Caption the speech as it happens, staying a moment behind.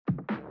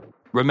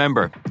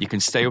Remember, you can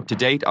stay up to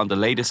date on the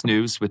latest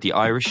news with the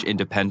Irish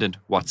Independent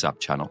WhatsApp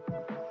channel.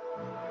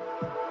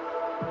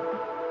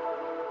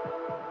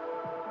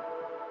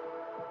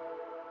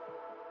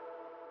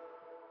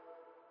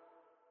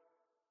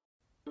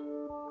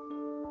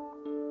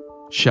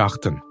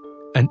 Seachtain,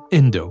 an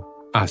Indo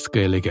as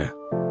Gaeilge.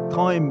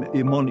 Táim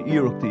I mon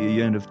iarachta I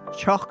dhéanamh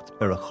teacht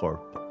ar a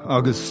chorp,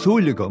 agus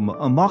súlagam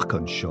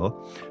amachchan seo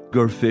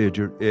gur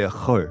féidir é a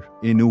chur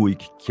in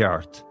uig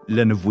ceart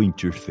lena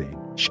bhaintir féin.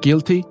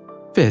 Scialtaí,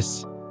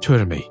 fis,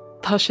 tuirmí.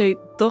 Tá sé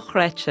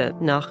dochreite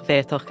nach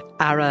bhéadach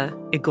ara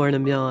I gcóir na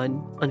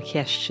meáin an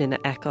cheist sin a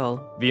eáil.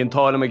 Bhí an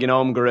tálam a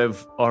gnám go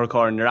raibh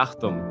áthacáir na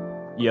reachtam.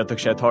 Iadach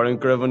sé táirn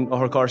gribhann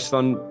áthacáir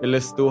san I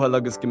lis dúthal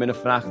agus go minic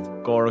freacht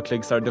gár a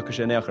cligsar ducha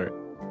sin éachair.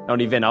 Now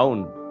ní bhín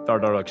ann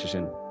dardarach sé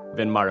sin.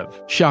 Bhín marabh.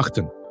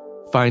 Seachtain.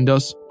 Find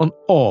us on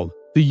all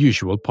the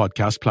usual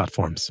podcast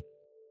platforms.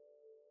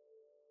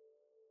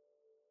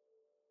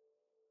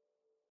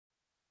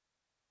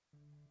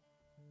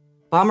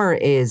 Bomber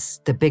is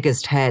the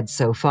biggest head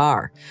so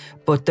far,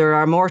 but there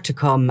are more to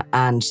come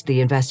and the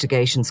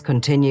investigations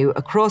continue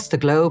across the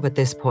globe at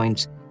this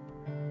point.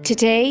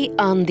 Today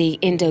on the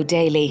Indo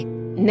Daily,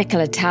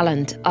 Nicola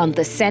Tallant on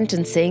the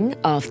sentencing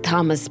of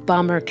Thomas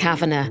Bomber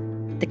Kavanagh,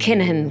 the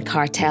Kinahan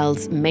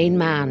cartel's main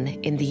man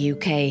in the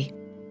UK.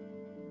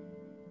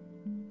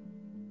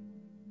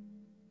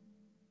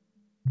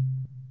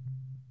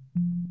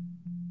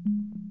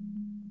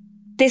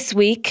 This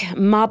week,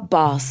 mob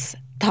boss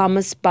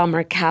Thomas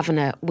Bomber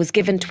Kavanagh was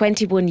given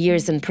 21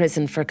 years in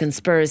prison for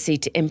conspiracy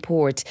to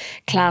import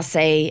Class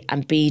A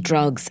and B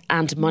drugs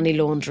and money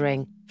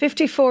laundering.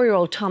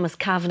 54-year-old Thomas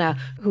Kavanagh,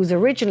 who's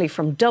originally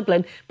from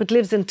Dublin but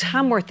lives in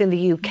Tamworth in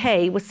the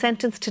UK, was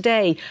sentenced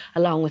today,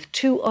 along with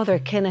 2 other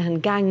Kinahan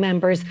gang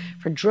members,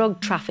 for drug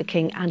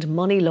trafficking and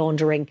money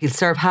laundering. He'll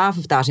serve half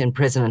of that in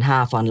prison and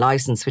half on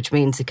licence, which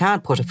means he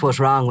can't put a foot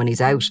wrong when he's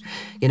out.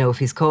 You know, if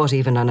he's caught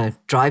even on a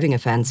driving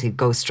offence, he'd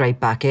go straight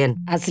back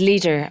in. As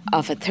leader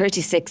of a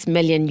 €36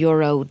 million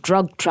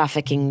drug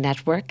trafficking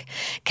network,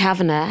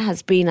 Kavanagh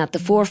has been at the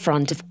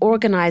forefront of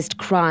organised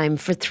crime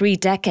for 3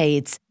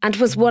 decades and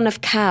was one of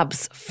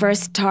CAB's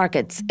first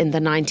targets in the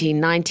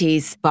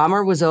 1990s.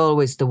 Bomber was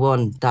always the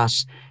one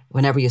that,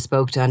 whenever you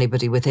spoke to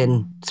anybody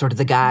within sort of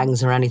the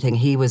gangs or anything,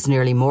 he was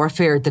nearly more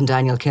feared than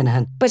Daniel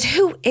Kinahan. But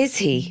who is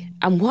he,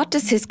 and what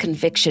does his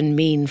conviction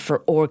mean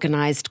for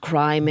organised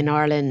crime in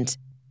Ireland?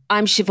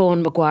 I'm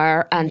Siobhan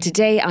Maguire, and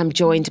today I'm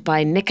joined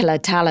by Nicola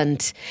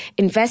Tallant,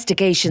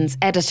 investigations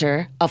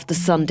editor of the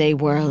Sunday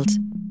World.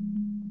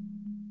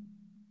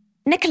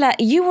 Nicola,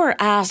 you were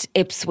at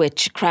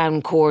Ipswich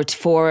Crown Court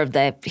for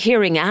the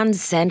hearing and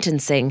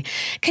sentencing.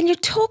 Can you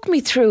talk me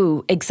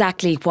through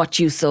exactly what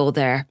you saw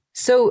there?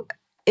 So,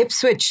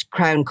 Ipswich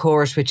Crown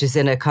Court, which is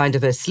in a kind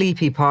of a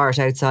sleepy part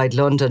outside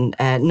London,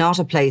 not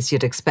a place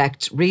you'd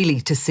expect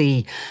really to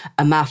see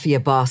a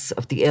mafia boss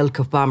of the ilk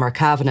of Bomber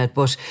Kavanagh,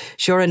 but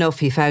sure enough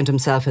he found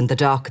himself in the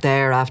dock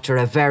there after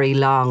a very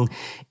long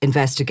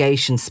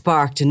investigation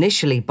sparked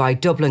initially by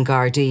Dublin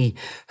Gardaí,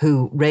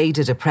 who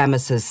raided a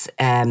premises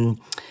in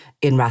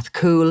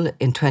Rathcoole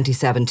in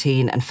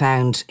 2017 and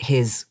found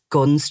his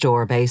gun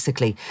store,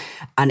 basically.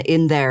 And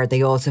in there,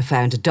 they also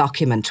found a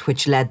document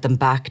which led them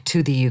back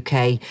to the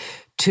UK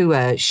to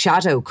a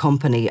shadow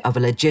company of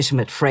a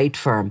legitimate freight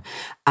firm.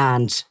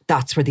 And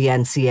that's where the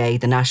NCA,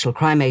 the National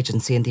Crime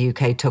Agency in the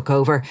UK, took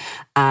over.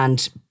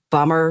 And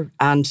Bomber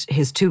and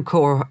his 2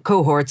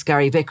 cohorts,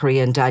 Gary Vickery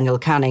and Daniel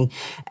Canning,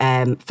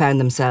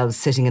 found themselves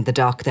sitting in the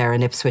dock there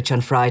in Ipswich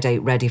on Friday,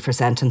 ready for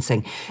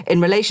sentencing,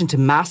 in relation to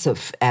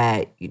massive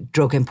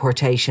drug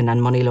importation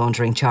and money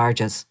laundering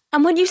charges.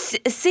 And when you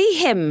see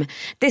him,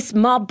 this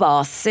mob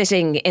boss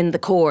sitting in the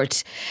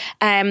court,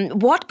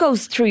 what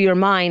goes through your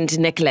mind,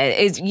 Nicola?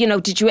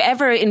 Did you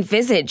ever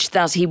envisage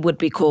that he would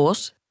be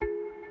caught?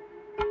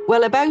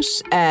 Well, about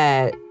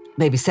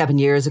maybe 7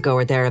 years ago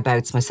or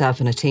thereabouts, myself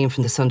and a team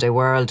from the Sunday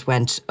World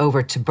went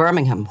over to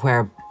Birmingham,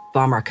 where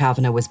Bomber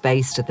Kavanagh was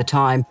based at the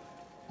time.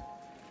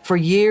 For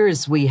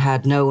years, we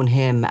had known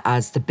him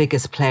as the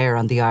biggest player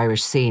on the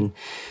Irish scene.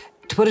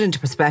 To put it into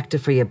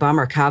perspective for you,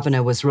 Bomber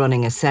Kavanagh was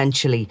running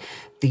essentially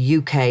the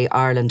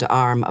UK-Ireland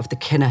arm of the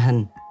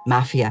Kinahan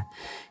Mafia.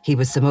 He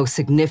was the most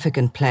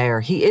significant player.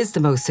 He is the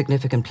most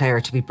significant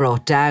player to be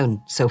brought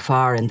down so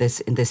far in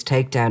this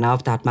takedown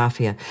of that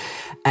mafia.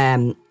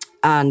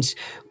 And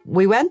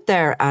we went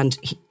there, and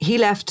he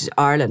left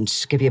Ireland.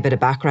 To give you a bit of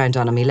background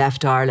on him, he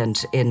left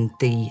Ireland in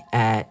the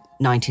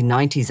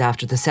 1990s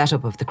after the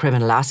setup of the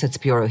Criminal Assets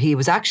Bureau. He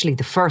was actually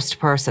the first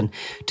person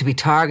to be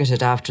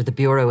targeted after the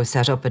Bureau was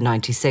set up in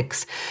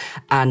 96.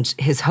 And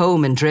his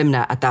home in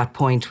Drimna at that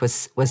point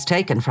was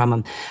taken from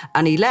him.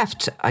 And he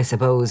left, I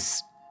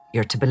suppose,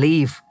 you're to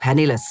believe,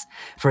 penniless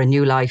for a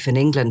new life in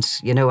England,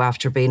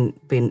 after being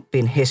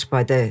hit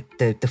by the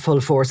full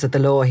force of the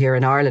law here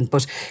in Ireland.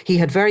 But he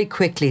had very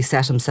quickly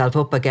set himself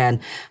up again,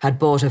 had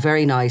bought a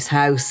very nice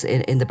house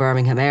in the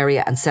Birmingham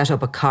area and set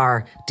up a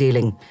car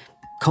dealing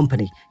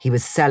company. He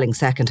was selling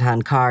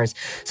second-hand cars.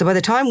 So by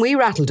the time we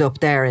rattled up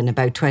there in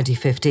about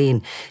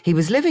 2015, he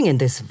was living in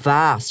this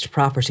vast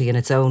property in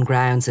its own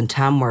grounds in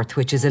Tamworth,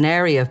 which is an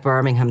area of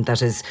Birmingham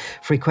that is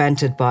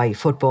frequented by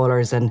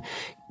footballers and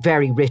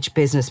very rich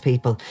business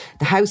people.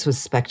 The house was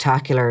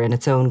spectacular in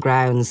its own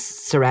grounds,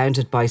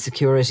 surrounded by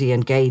security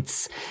and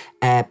gates,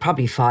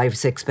 probably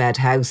 5-6 bed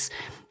house.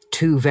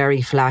 2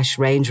 very flash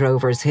Range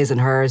Rovers, his and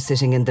hers,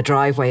 sitting in the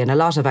driveway, and a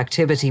lot of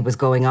activity was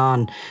going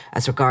on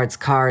as regards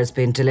cars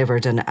being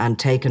delivered and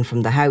taken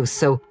from the house.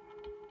 So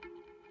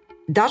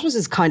that was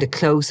as kind of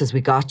close as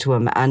we got to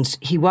him, and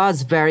he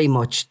was very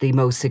much the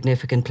most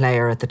significant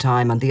player at the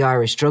time on the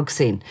Irish drug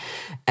scene.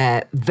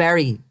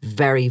 Very,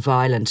 very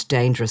violent,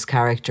 dangerous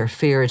character,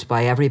 feared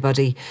by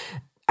everybody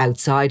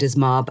outside his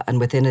mob and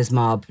within his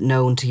mob,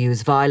 known to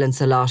use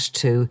violence a lot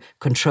to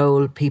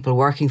control people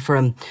working for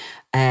him.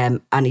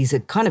 And he's a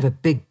kind of a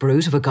big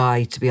brute of a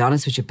guy, to be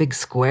honest with you, big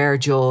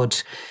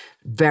square-jawed,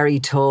 very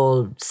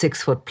tall,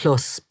 6 foot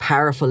plus,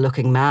 powerful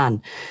looking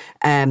man.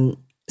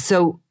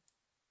 So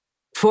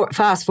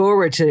fast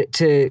forward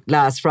to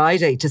last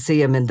Friday, to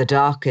see him in the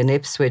dock in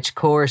Ipswich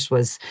Court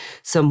was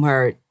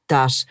somewhere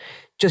that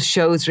just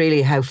shows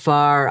really how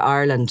far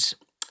Ireland,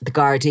 the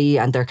Gardaí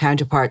and their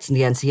counterparts in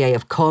the NCA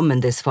have come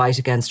in this fight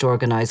against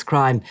organised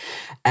crime.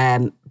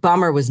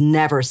 Bomber was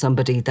never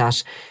somebody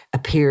that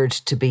appeared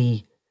to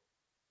be,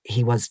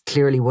 he was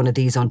clearly one of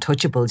these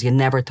untouchables. You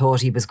never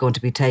thought he was going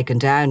to be taken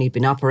down. He'd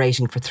been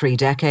operating for 3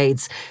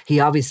 decades. He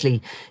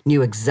obviously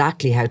knew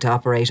exactly how to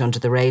operate under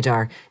the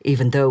radar,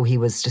 even though he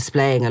was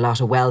displaying a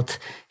lot of wealth.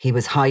 He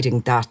was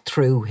hiding that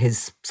through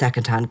his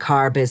second-hand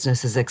car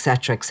businesses,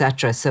 etc.,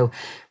 etc. So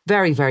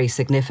very, very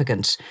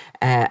significant.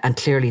 And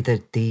clearly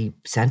the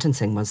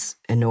sentencing was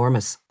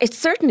enormous. It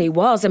certainly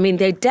was. I mean,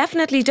 they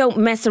definitely don't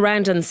mess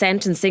around on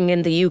sentencing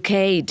in the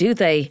UK, do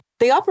they?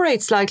 They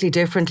operate slightly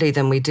differently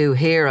than we do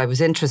here. I was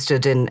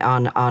interested in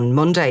on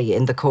Monday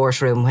in the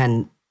courtroom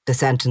when the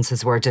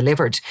sentences were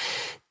delivered.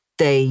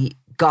 They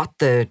got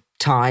the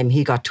time.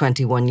 He got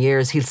 21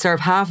 years. He'll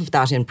serve half of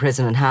that in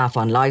prison and half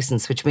on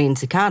licence, which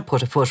means he can't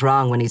put a foot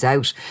wrong when he's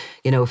out.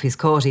 You know, if he's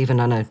caught even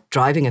on a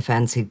driving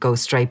offence, he'd go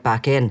straight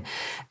back in.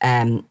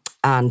 And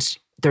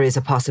there is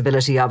a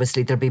possibility,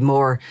 obviously, there'll be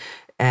more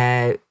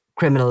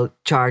criminal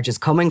charges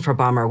coming for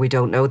Bomber. We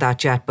don't know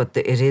that yet, but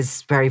it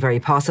is very, very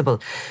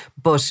possible.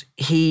 But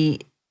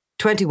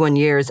 21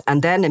 years,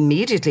 and then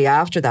immediately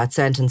after that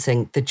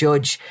sentencing, the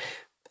judge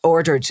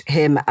ordered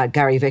him,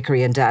 Gary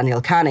Vickery and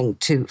Daniel Canning,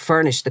 to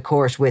furnish the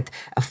court with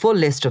a full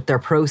list of their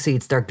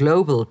proceeds, their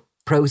global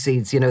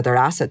proceeds, you know, their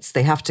assets.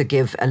 They have to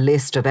give a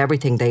list of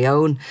everything they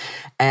own,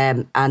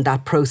 and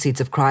that proceeds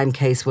of crime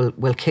case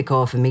will kick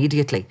off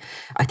immediately.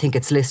 I think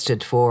it's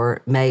listed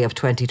for May of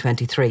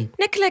 2023.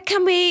 Nicola,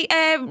 can we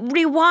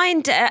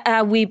rewind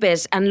a wee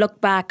bit and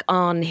look back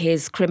on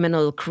his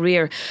criminal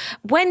career?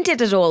 When did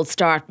it all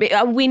start?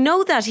 We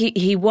know that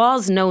he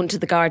was known to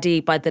the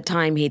Gardaí by the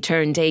time he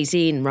turned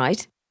 18,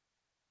 right?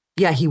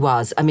 Yeah, he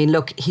was. I mean,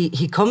 look,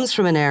 he comes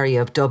from an area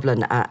of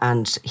Dublin,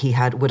 and he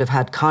would have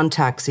had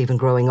contacts even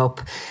growing up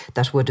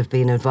that would have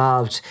been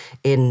involved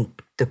in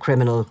the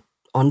criminal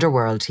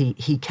underworld.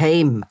 He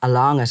came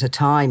along at a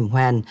time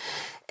when,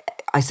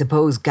 I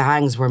suppose,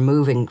 gangs were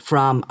moving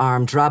from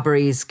armed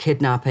robberies,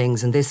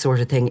 kidnappings and this sort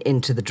of thing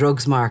into the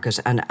drugs market,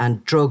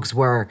 and drugs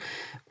were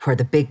where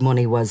the big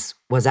money was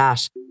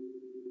at.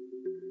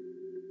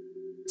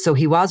 So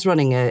he was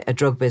running a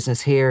drug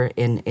business here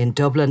in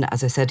Dublin.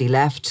 As I said, he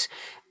left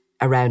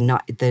around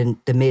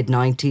the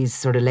mid-90s,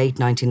 sort of late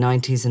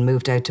 1990s, and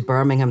moved out to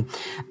Birmingham.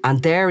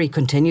 And there he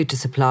continued to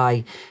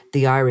supply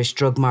the Irish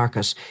drug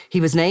market. He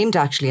was named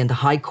actually in the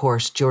High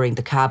Court during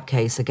the cab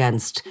case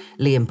against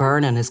Liam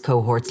Byrne and his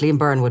cohorts. Liam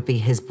Byrne would be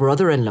his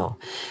brother-in-law.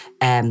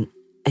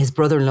 His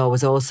brother-in-law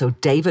was also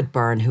David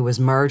Byrne, who was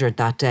murdered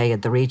that day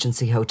at the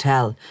Regency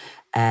Hotel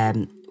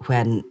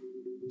when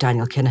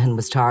Daniel Kinahan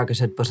was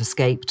targeted but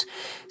escaped.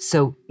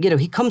 So, you know,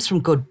 he comes from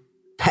good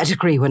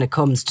pedigree when it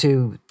comes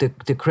to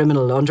the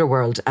criminal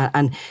underworld,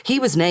 and he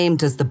was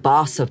named as the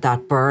boss of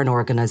that Byrne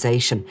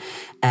organisation,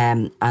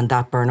 and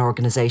that Byrne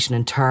organisation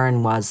in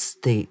turn was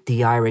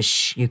the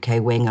Irish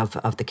UK wing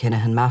of the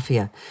Kinahan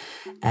Mafia.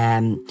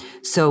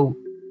 So,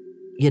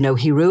 you know,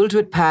 he ruled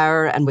with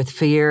power and with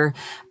fear,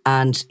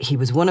 and he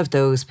was one of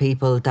those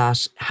people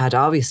that had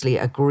obviously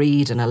a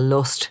greed and a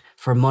lust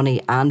for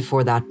money and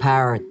for that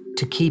power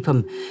to keep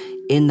him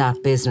in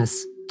that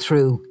business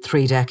through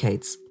 3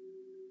 decades.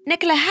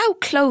 Nicola, how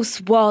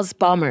close was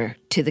Bomber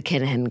to the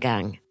Kinahan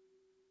gang?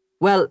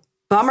 Well,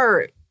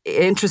 Bomber,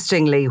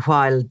 interestingly,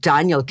 while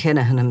Daniel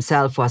Kinahan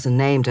himself wasn't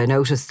named, I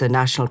noticed the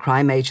National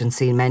Crime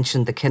Agency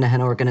mentioned the Kinahan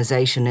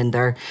organisation in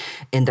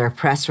their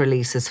press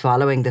releases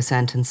following the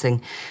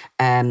sentencing.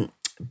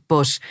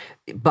 But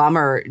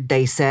Bomber,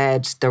 they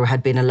said there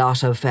had been a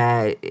lot of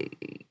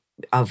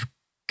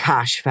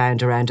cash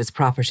found around his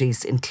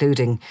properties,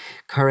 including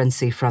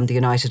currency from the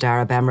United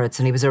Arab Emirates,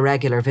 and he was a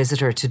regular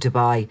visitor to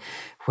Dubai,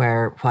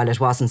 where, while it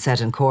wasn't said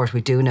in court,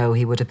 we do know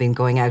he would have been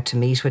going out to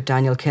meet with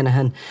Daniel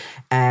Kinahan,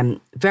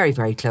 very,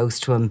 very close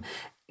to him.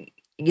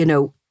 You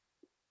know,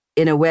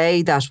 in a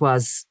way that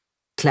was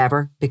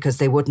clever, because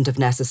they wouldn't have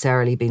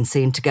necessarily been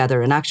seen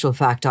together. In actual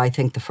fact, I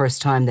think the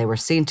first time they were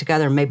seen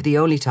together, maybe the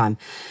only time,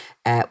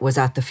 was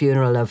at the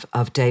funeral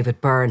of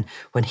David Byrne,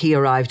 when he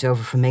arrived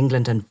over from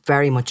England and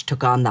very much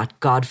took on that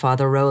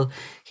godfather role.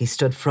 He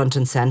stood front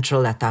and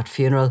central at that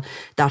funeral.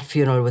 That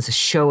funeral was a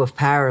show of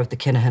power of the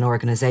Kinahan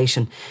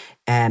organisation.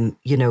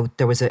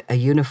 There was a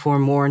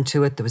uniform worn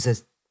to it. There was a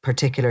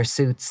particular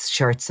suits,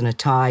 shirts and a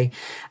tie,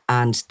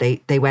 and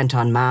they went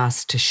en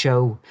masse to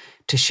show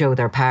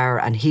their power,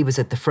 and he was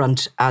at the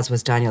front, as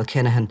was Daniel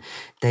Kinahan.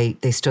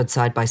 They stood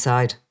side by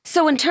side.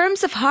 So in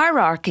terms of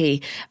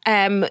hierarchy,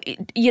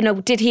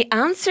 did he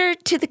answer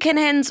to the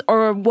Kinahans,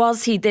 or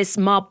was he this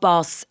mob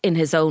boss in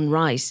his own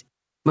right?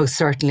 Most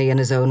certainly in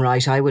his own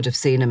right. I would have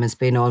seen him as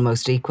being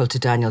almost equal to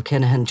Daniel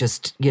Kinahan,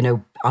 just,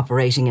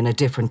 operating in a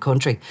different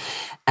country.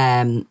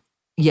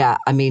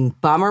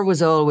 Bomber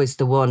was always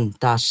the one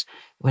that,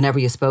 whenever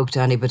you spoke to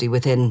anybody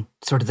within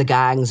sort of the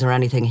gangs or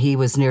anything, he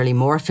was nearly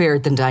more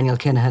feared than Daniel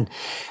Kinahan.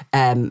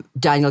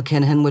 Daniel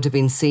Kinahan would have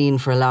been seen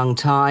for a long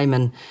time,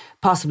 and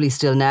possibly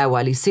still now,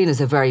 while he's seen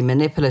as a very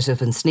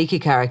manipulative and sneaky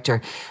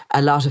character,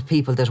 a lot of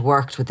people that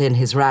worked within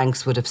his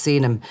ranks would have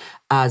seen him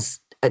as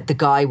the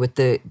guy with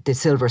the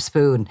silver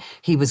spoon.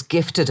 He was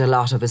gifted a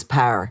lot of his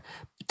power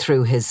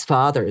through his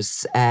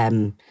father's.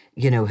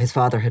 His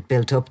father had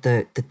built up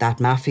that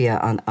mafia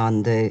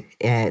on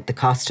the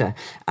Costa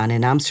and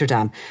in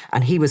Amsterdam,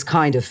 and he was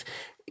kind of,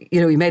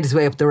 he made his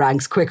way up the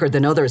ranks quicker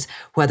than others.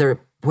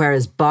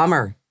 Whereas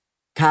Bomber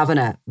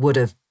Kavanagh would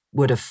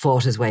have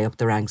fought his way up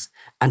the ranks,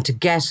 and to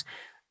get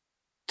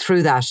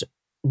through that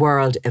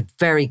world, a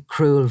very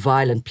cruel,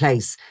 violent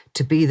place,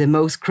 to be the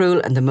most cruel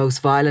and the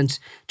most violent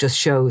just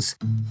shows.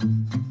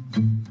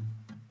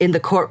 In the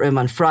courtroom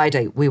on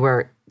Friday,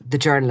 the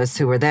journalists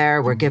who were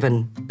there were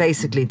given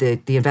basically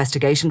the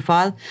investigation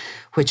file,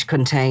 which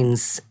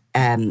contains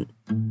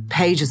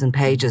pages and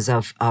pages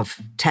of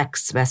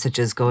text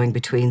messages going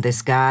between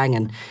this gang,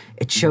 and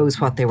it shows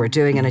what they were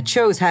doing, and it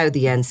shows how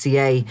the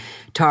NCA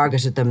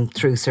targeted them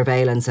through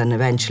surveillance and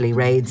eventually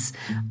raids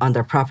on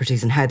their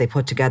properties, and how they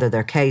put together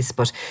their case.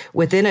 But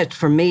within it,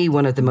 for me,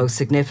 one of the most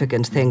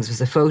significant things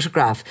was a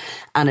photograph,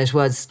 and it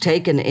was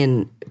taken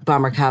in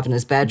Bomber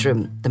Kavanagh's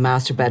bedroom, the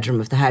master bedroom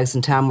of the house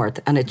in Tamworth,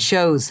 and it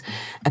shows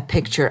a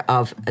picture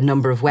of a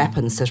number of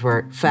weapons that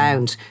were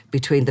found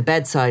between the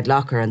bedside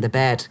locker and the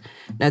bed.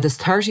 Now, there's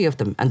 30 of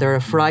them, and they're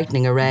a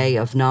frightening array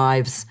of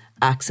knives,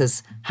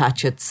 axes,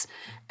 hatchets,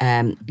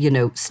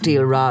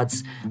 steel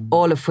rods,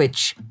 all of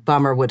which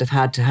Bomber would have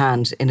had to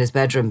hand in his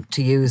bedroom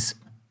to use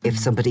if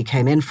somebody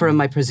came in for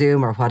him, I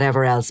presume, or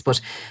whatever else. But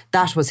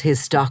that was his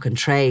stock and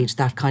trade,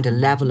 that kind of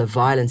level of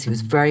violence. He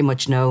was very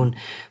much known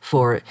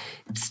for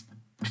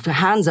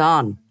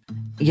hands-on,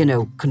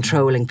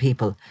 controlling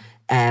people.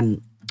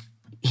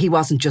 He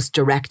wasn't just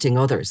directing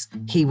others.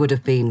 He would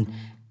have been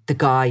the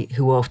guy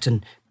who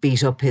often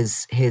beat up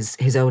his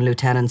own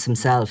lieutenants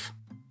himself.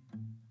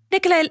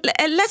 Nicola,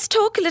 let's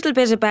talk a little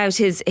bit about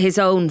his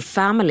own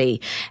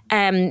family,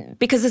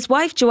 because his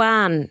wife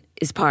Joanne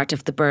is part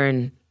of the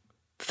Byrne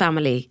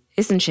family,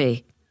 isn't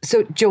she?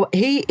 So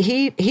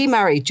he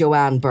married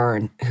Joanne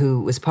Byrne,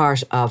 who was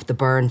part of the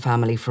Byrne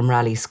family from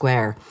Raleigh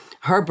Square.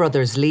 Her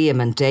brothers Liam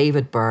and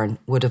David Byrne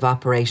would have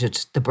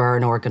operated the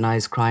Byrne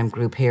organised crime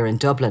group here in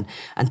Dublin,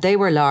 and they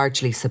were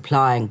largely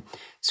supplying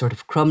sort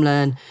of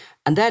Crumlin,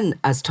 and then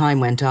as time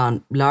went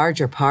on,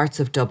 larger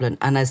parts of Dublin.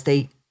 And as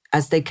they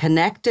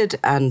connected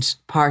and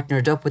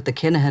partnered up with the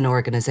Kinahan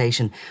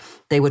organisation,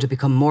 they would have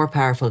become more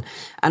powerful.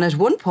 And at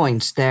one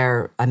point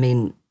there,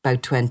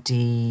 about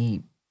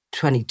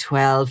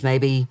 2012,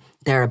 maybe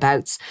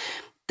thereabouts,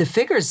 the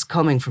figures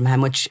coming from how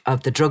much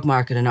of the drug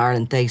market in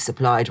Ireland they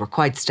supplied were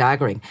quite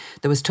staggering.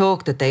 There was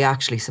talk that they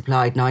actually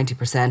supplied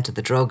 90% of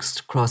the drugs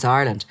across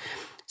Ireland.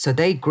 So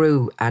they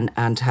grew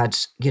and had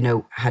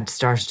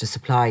started to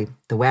supply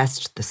the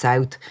West, the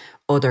South,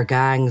 other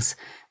gangs.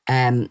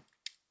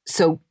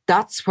 So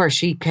that's where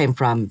she came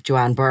from,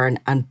 Joanne Byrne.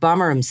 And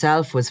Bomber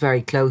himself was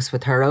very close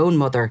with her own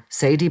mother,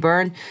 Sadie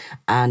Byrne,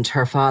 and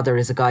her father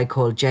is a guy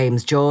called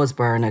James Jaws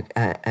Byrne,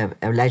 a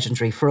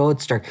legendary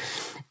fraudster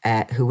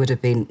who would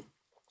have been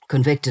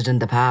convicted in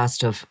the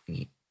past of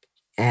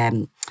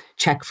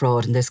check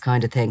fraud and this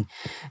kind of thing.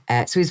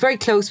 So he's very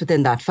close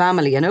within that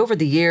family. And over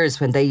the years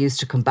when they used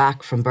to come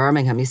back from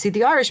Birmingham, you see,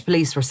 the Irish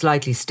police were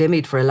slightly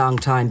stymied for a long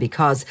time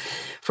because,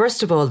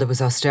 first of all, there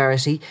was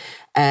austerity.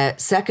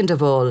 Second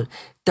of all,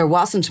 there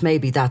wasn't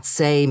maybe that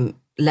same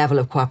level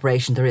of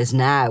cooperation there is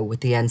now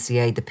with the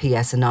NCA, the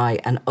PSNI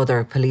and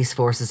other police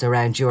forces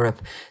around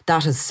Europe.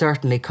 That has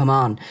certainly come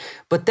on.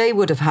 But they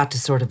would have had to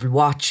sort of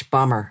watch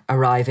Bomber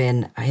arrive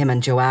in, him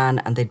and Joanne,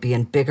 and they'd be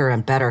in bigger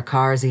and better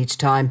cars each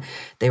time.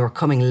 They were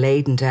coming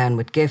laden down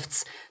with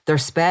gifts. Their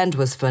spend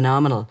was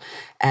phenomenal.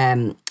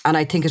 And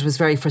I think it was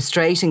very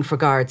frustrating for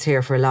guards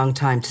here for a long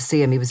time to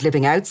see him. He was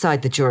living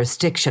outside the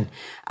jurisdiction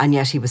and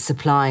yet he was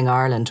supplying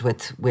Ireland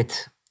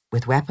with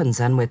weapons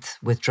and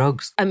with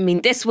drugs. I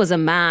mean, this was a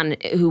man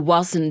who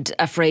wasn't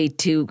afraid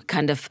to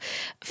kind of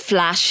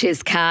flash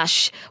his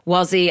cash,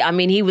 was he? I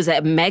mean, he was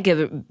a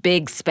mega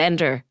big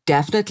spender.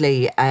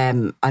 Definitely.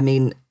 I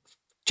mean,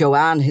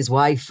 Joanne, his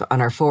wife, on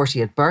her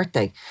 40th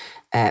birthday,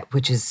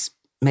 which is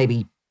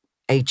maybe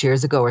 8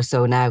 years ago or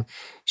so now,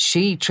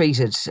 she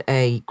treated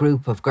a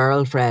group of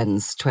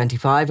girlfriends,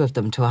 25 of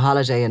them, to a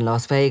holiday in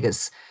Las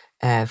Vegas,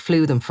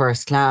 flew them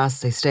first class.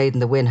 They stayed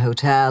in the Wynn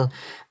Hotel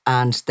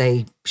and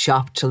they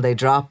shopped till they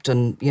dropped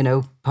and,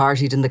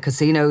 partied in the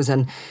casinos,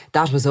 and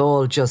that was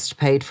all just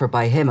paid for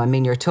by him. I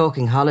mean, you're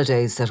talking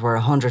holidays that were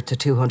 100 to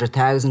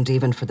 200,000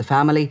 even for the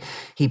family.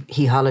 He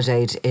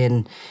holidayed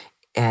in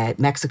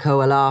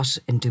Mexico a lot,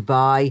 in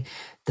Dubai.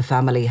 The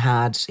family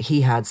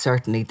he had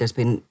certainly, there's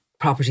been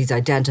properties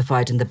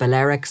identified in the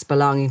Balearics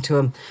belonging to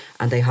him,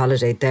 and they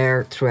holidayed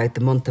there throughout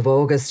the month of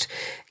August.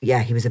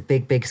 Yeah, he was a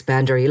big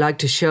spender. He liked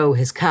to show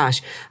his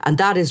cash, and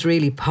that is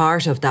really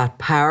part of that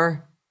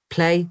power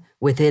play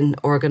within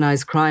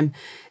organised crime.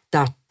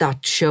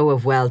 That show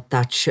of wealth,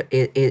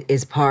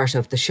 is part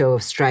of the show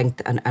of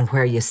strength and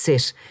where you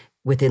sit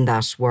within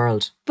that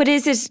world. But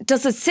does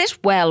it sit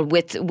well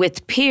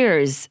with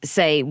peers,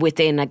 say,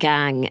 within a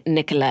gang,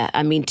 Nicola?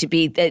 I mean, to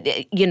be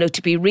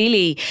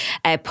really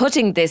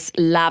putting this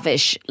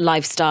lavish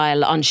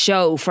lifestyle on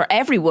show for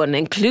everyone,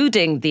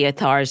 including the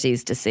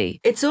authorities, to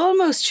see. It's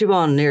almost,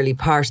 Siobhan, nearly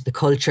part of the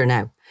culture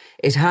now.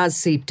 It has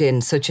seeped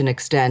in such an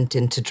extent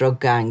into drug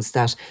gangs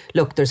that,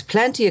 look, there's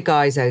plenty of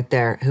guys out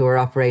there who are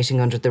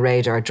operating under the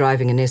radar,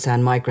 driving a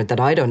Nissan Micra that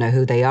I don't know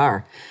who they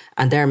are,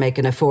 and they're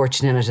making a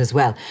fortune in it as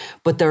well.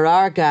 But there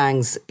are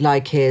gangs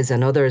like his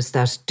and others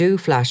that do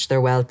flash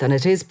their wealth, and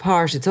it's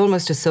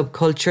almost a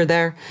subculture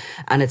there,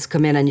 and it's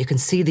come in, and you can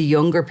see the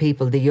younger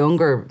people, the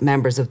younger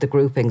members of the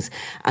groupings,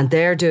 and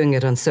they're doing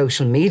it on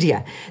social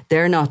media.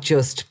 They're not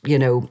just,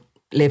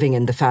 living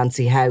in the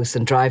fancy house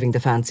and driving the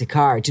fancy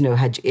car.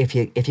 If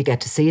you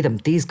get to see them,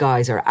 these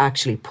guys are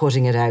actually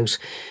putting it out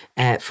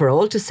for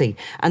all to see.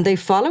 And they've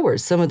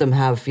followers. Some of them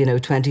have,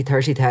 20,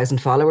 30,000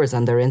 followers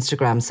on their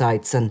Instagram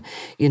sites, and,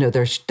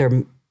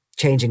 they're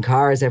changing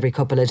cars every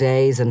couple of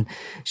days and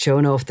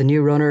showing off the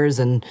new runners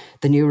and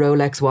the new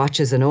Rolex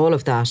watches and all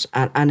of that.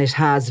 And it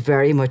has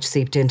very much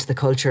seeped into the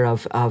culture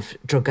of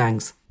drug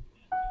gangs.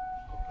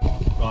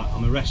 Right,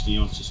 I'm arresting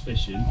you on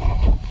suspicion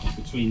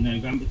between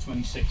November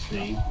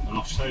 2016 and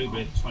October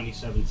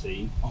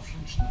 2017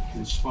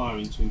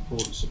 conspiring to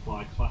import and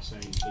supply Class A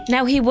and B.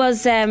 Now, he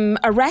was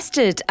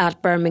arrested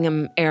at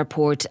Birmingham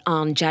Airport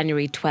on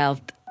January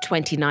 12th,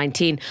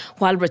 2019,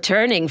 while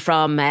returning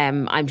from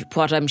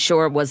what I'm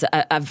sure was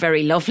a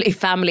very lovely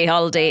family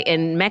holiday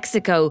in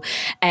Mexico,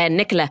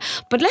 Nicola.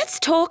 But let's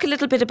talk a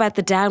little bit about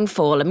the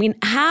downfall. I mean,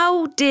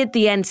 how did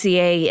the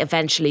NCA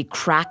eventually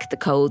crack the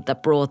code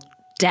that brought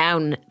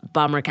down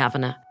Bomber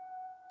Kavanagh?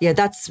 Yeah,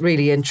 that's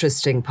really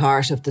interesting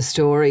part of the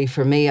story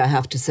for me, I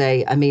have to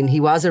say. I mean,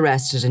 he was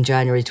arrested in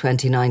January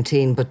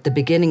 2019, but the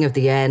beginning of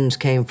the end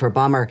came for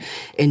Bomber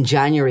in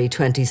January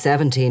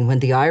 2017 when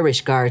the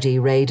Irish Gardaí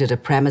raided a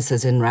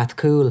premises in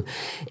Rathcoole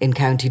in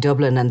County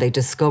Dublin, and they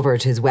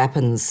discovered his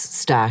weapons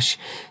stash.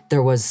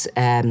 There was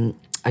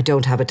I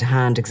don't have it to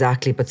hand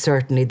exactly, but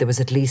certainly there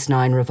was at least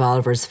 9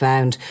 revolvers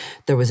found.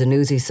 There was an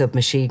Uzi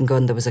submachine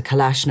gun. There was a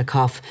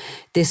Kalashnikov.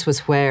 This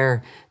was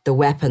where the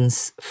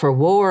weapons for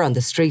war on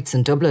the streets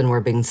in Dublin were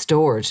being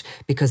stored,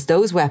 because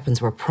those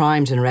weapons were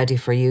primed and ready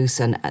for use,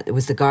 and it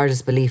was the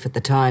Garda's belief at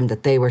the time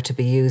that they were to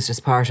be used as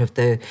part of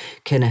the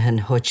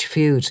Kinahan-Hutch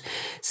feud.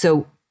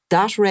 So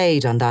that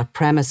raid on that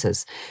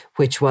premises,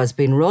 which was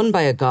being run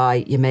by a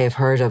guy you may have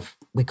heard of,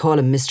 we call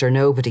him Mr.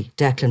 Nobody,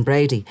 Declan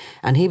Brady,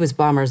 and he was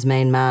Bomber's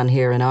main man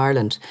here in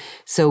Ireland.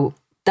 So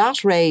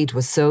that raid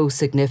was so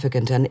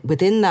significant, and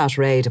within that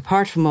raid,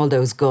 apart from all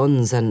those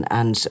guns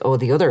and all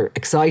the other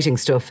exciting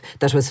stuff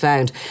that was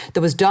found,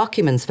 there was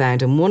documents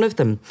found, and one of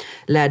them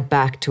led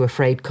back to a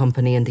freight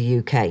company in the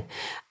UK.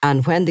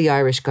 And when the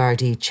Irish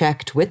Gardaí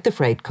checked with the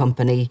freight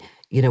company,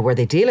 were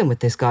they dealing with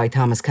this guy,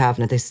 Thomas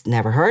Kavanagh? They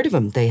never heard of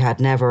him. They had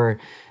never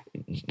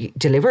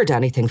delivered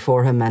anything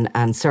for him,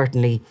 and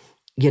certainly,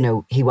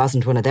 he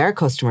wasn't one of their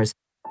customers.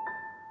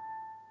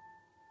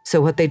 So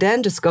what they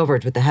then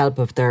discovered with the help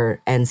of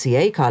their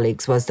NCA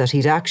colleagues was that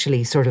he'd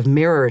actually sort of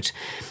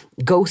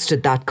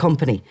ghosted that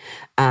company,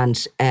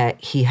 and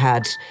he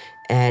had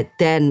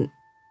then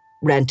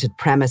rented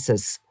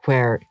premises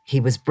where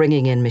he was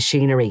bringing in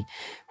machinery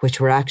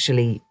which were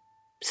actually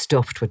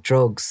stuffed with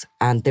drugs,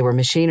 and they were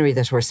machinery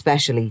that were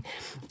specially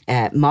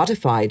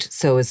modified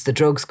so as the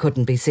drugs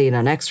couldn't be seen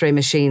on x-ray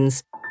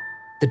machines.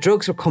 The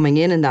drugs were coming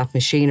in that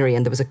machinery,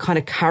 and there was a kind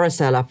of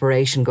carousel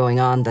operation going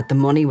on that the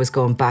money was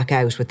going back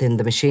out within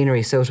the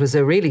machinery. So it was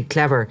a really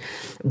clever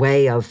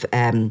way of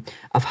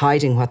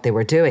hiding what they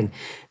were doing.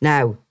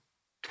 Now,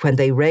 when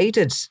they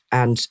raided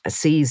and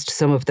seized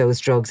some of those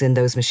drugs in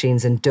those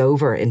machines in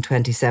Dover in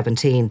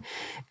 2017,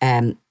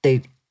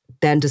 they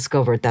then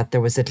discovered that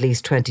there was at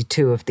least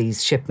 22 of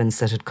these shipments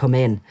that had come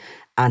in,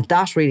 And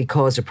that really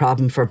caused a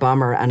problem for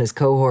Bomber and his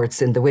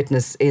cohorts in the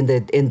witness in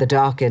the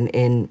dock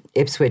in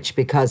Ipswich,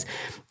 because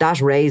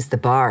that raised the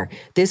bar.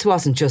 This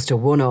wasn't just a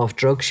one-off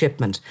drug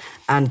shipment.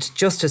 And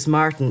Justice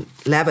Martin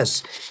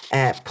Levitt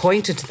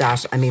pointed to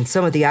that. I mean,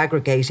 some of the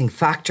aggregating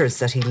factors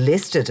that he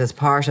listed as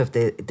part of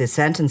the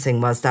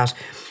sentencing was that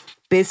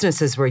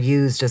businesses were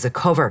used as a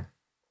cover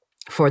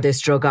for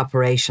this drug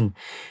operation,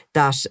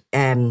 that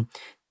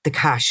the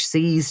cash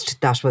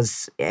seized that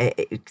was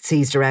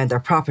seized around their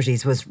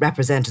properties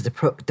represented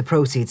the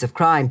proceeds of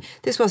crime.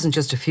 This wasn't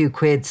just a few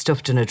quid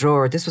stuffed in a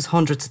drawer. This was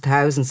hundreds of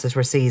thousands that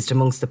were seized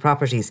amongst the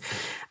properties.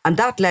 And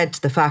that led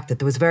to the fact that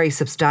there was very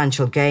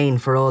substantial gain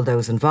for all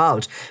those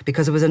involved,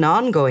 because it was an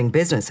ongoing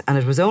business and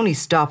it was only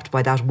stopped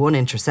by that one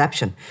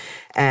interception.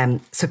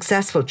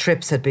 Successful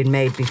trips had been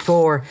made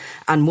before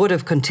and would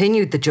have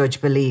continued, the judge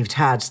believed,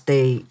 had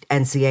the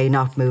NCA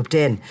not moved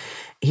in.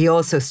 He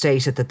also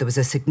stated that there was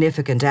a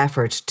significant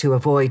effort to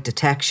avoid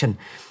detection,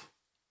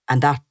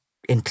 and that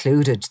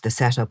included the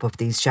setup of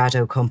these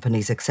shadow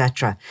companies,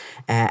 etc.,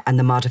 and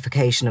the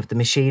modification of the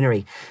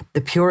machinery. The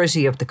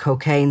purity of the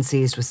cocaine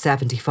seized was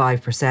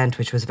 75%,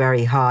 which was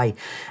very high,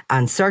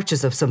 and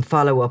searches of some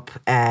follow-up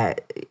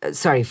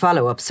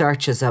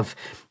searches of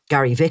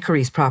Gary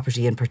Vickery's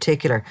property in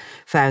particular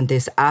found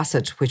this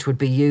acid, which would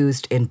be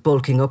used in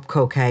bulking up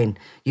cocaine,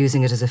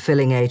 using it as a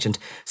filling agent.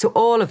 So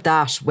all of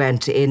that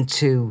went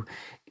into,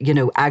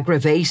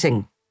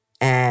 aggravating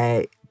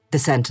the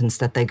sentence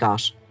that they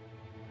got.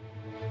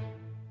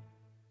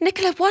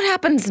 Nicola, what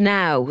happens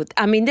now?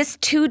 I mean, this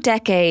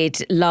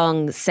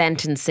 2-decade-long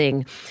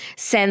sentencing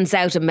sends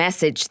out a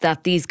message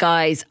that these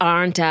guys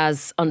aren't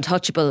as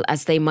untouchable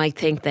as they might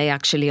think they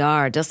actually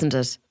are, doesn't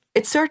it?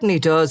 It certainly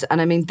does.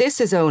 And I mean,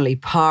 this is only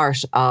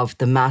part of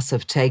the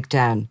massive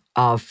takedown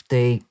of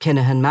the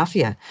Kinahan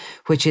mafia,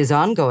 which is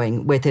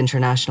ongoing with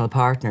international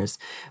partners.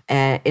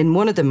 This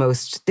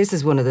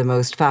is one of the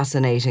most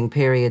fascinating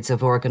periods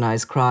of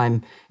organised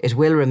crime. It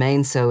will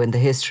remain so in the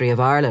history of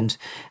Ireland.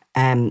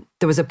 There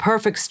was a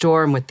perfect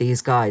storm with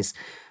these guys.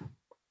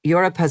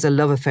 Europe has a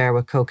love affair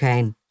with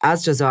cocaine,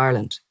 as does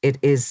Ireland. It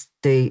is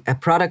a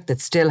product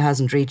that still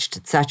hasn't reached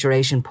its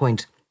saturation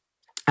point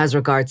as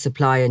regards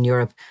supply in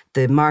Europe.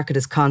 The market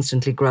is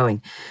constantly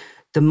growing.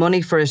 The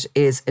money for it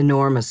is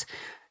enormous.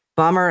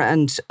 Bomber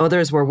and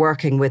others were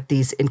working with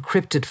these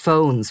encrypted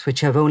phones,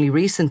 which have only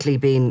recently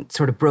been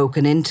sort of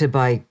broken into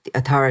by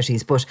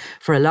authorities, but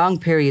for a long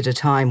period of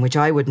time, which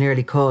I would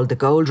nearly call the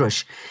gold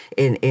rush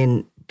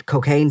in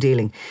cocaine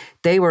dealing,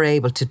 they were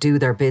able to do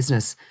their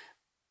business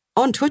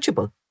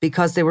untouchable,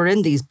 because they were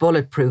in these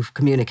bulletproof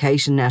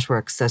communication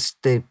networks that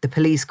the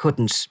police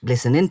couldn't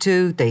listen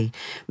into. The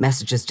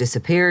messages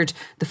disappeared.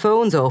 The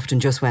phones often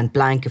just went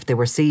blank if they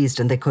were seized,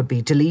 and they could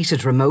be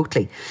deleted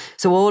remotely.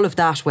 So all of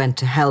that went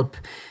to help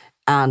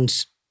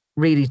and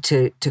really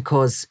to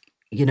cause,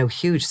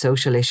 huge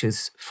social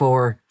issues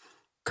for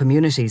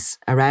communities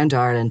around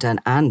Ireland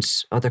and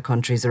other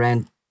countries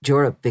around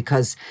Europe,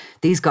 because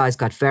these guys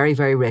got very,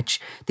 very rich.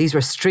 These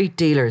were street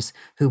dealers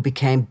who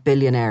became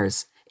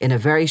billionaires in a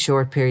very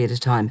short period of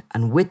time.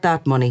 And with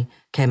that money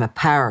came a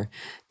power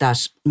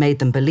that made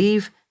them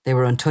believe they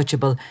were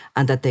untouchable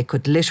and that they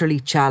could literally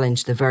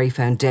challenge the very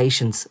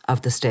foundations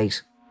of the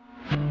state.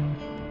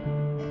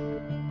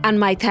 And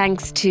my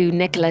thanks to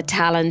Nicola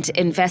Tallant,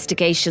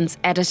 investigations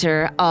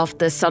editor of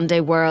the Sunday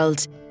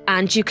World.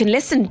 And you can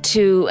listen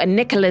to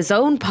Nicola's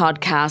own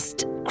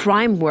podcast,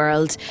 Crime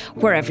World,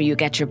 wherever you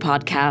get your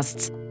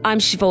podcasts. I'm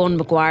Siobhan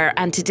Maguire,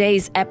 and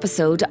today's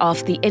episode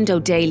of the Indo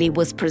Daily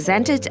was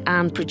presented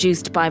and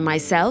produced by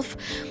myself,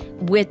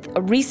 with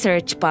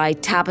research by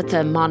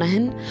Tabitha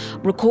Monaghan,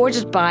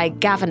 recorded by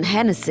Gavin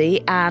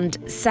Hennessy, and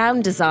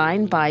sound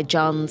design by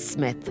John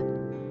Smith.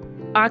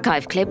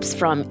 Archive clips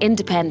from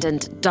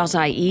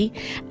independent.ie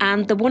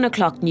and the 1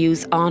 o'clock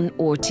news on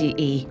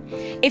RTE.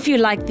 If you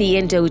like the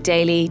Indo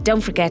Daily,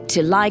 don't forget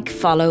to like,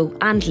 follow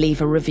and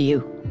leave a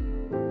review.